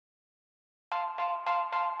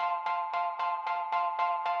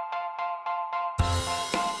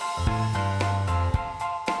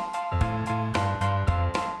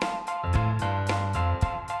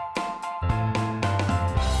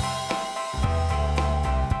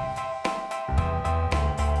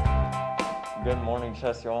Good morning,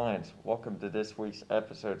 Chesty Lions. Welcome to this week's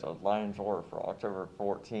episode of Lions Roar for October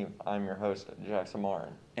 14th. I'm your host, Jackson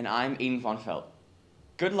Martin. And I'm Aidan von Feldt.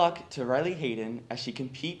 Good luck to Riley Hayden as she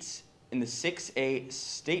competes in the 6A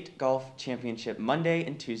State Golf Championship Monday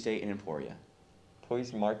and Tuesday in Emporia.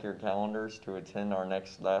 Please mark your calendars to attend our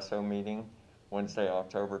next LASO meeting, Wednesday,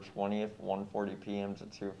 October 20th, 1:40 p.m. to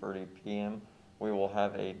 2:30 p.m. We will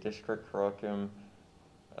have a district curriculum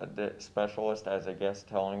specialist as a guest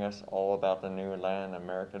telling us all about the new Latin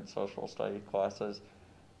American social studies classes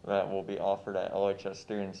that will be offered at LHS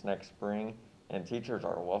students next spring, and teachers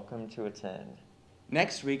are welcome to attend.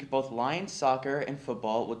 Next week, both Lions soccer and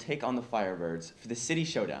football will take on the Firebirds for the City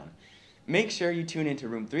Showdown. Make sure you tune into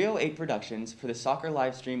Room 308 Productions for the soccer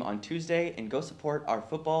live stream on Tuesday and go support our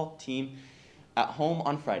football team at home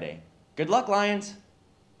on Friday. Good luck, Lions!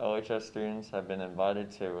 LHS students have been invited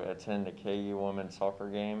to attend the KU women's soccer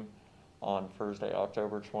game on Thursday,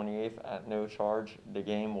 October 28th at no charge. The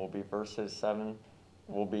game will be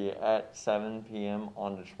at 7 p.m.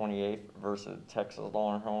 on the 28th versus Texas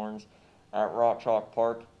Longhorns at Rock Chalk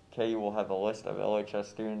Park. KU will have a list of LHS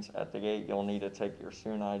students at the gate. You'll need to take your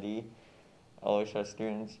student ID. LHS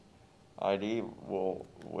students' ID will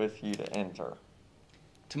with you to enter.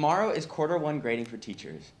 Tomorrow is quarter one grading for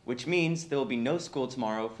teachers, which means there will be no school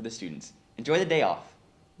tomorrow for the students. Enjoy the day off.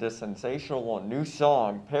 The sensational new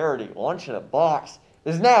song parody Lunch in a Box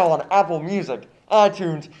is now on Apple Music,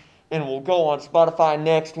 iTunes, and will go on Spotify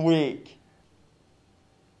next week.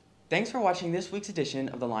 Thanks for watching this week's edition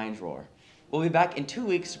of the Lions Roar. We'll be back in 2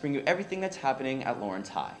 weeks to bring you everything that's happening at Lawrence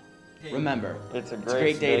High. Remember, it's a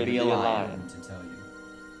great day to be a lion. To tell you.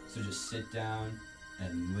 So just sit down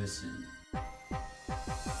and listen.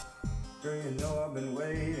 Girl, you know I've been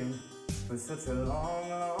waiting for such a long,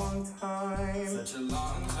 long time. Such a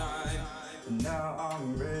long time. And now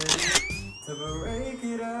I'm ready to break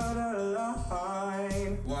it out of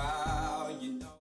line. Wow.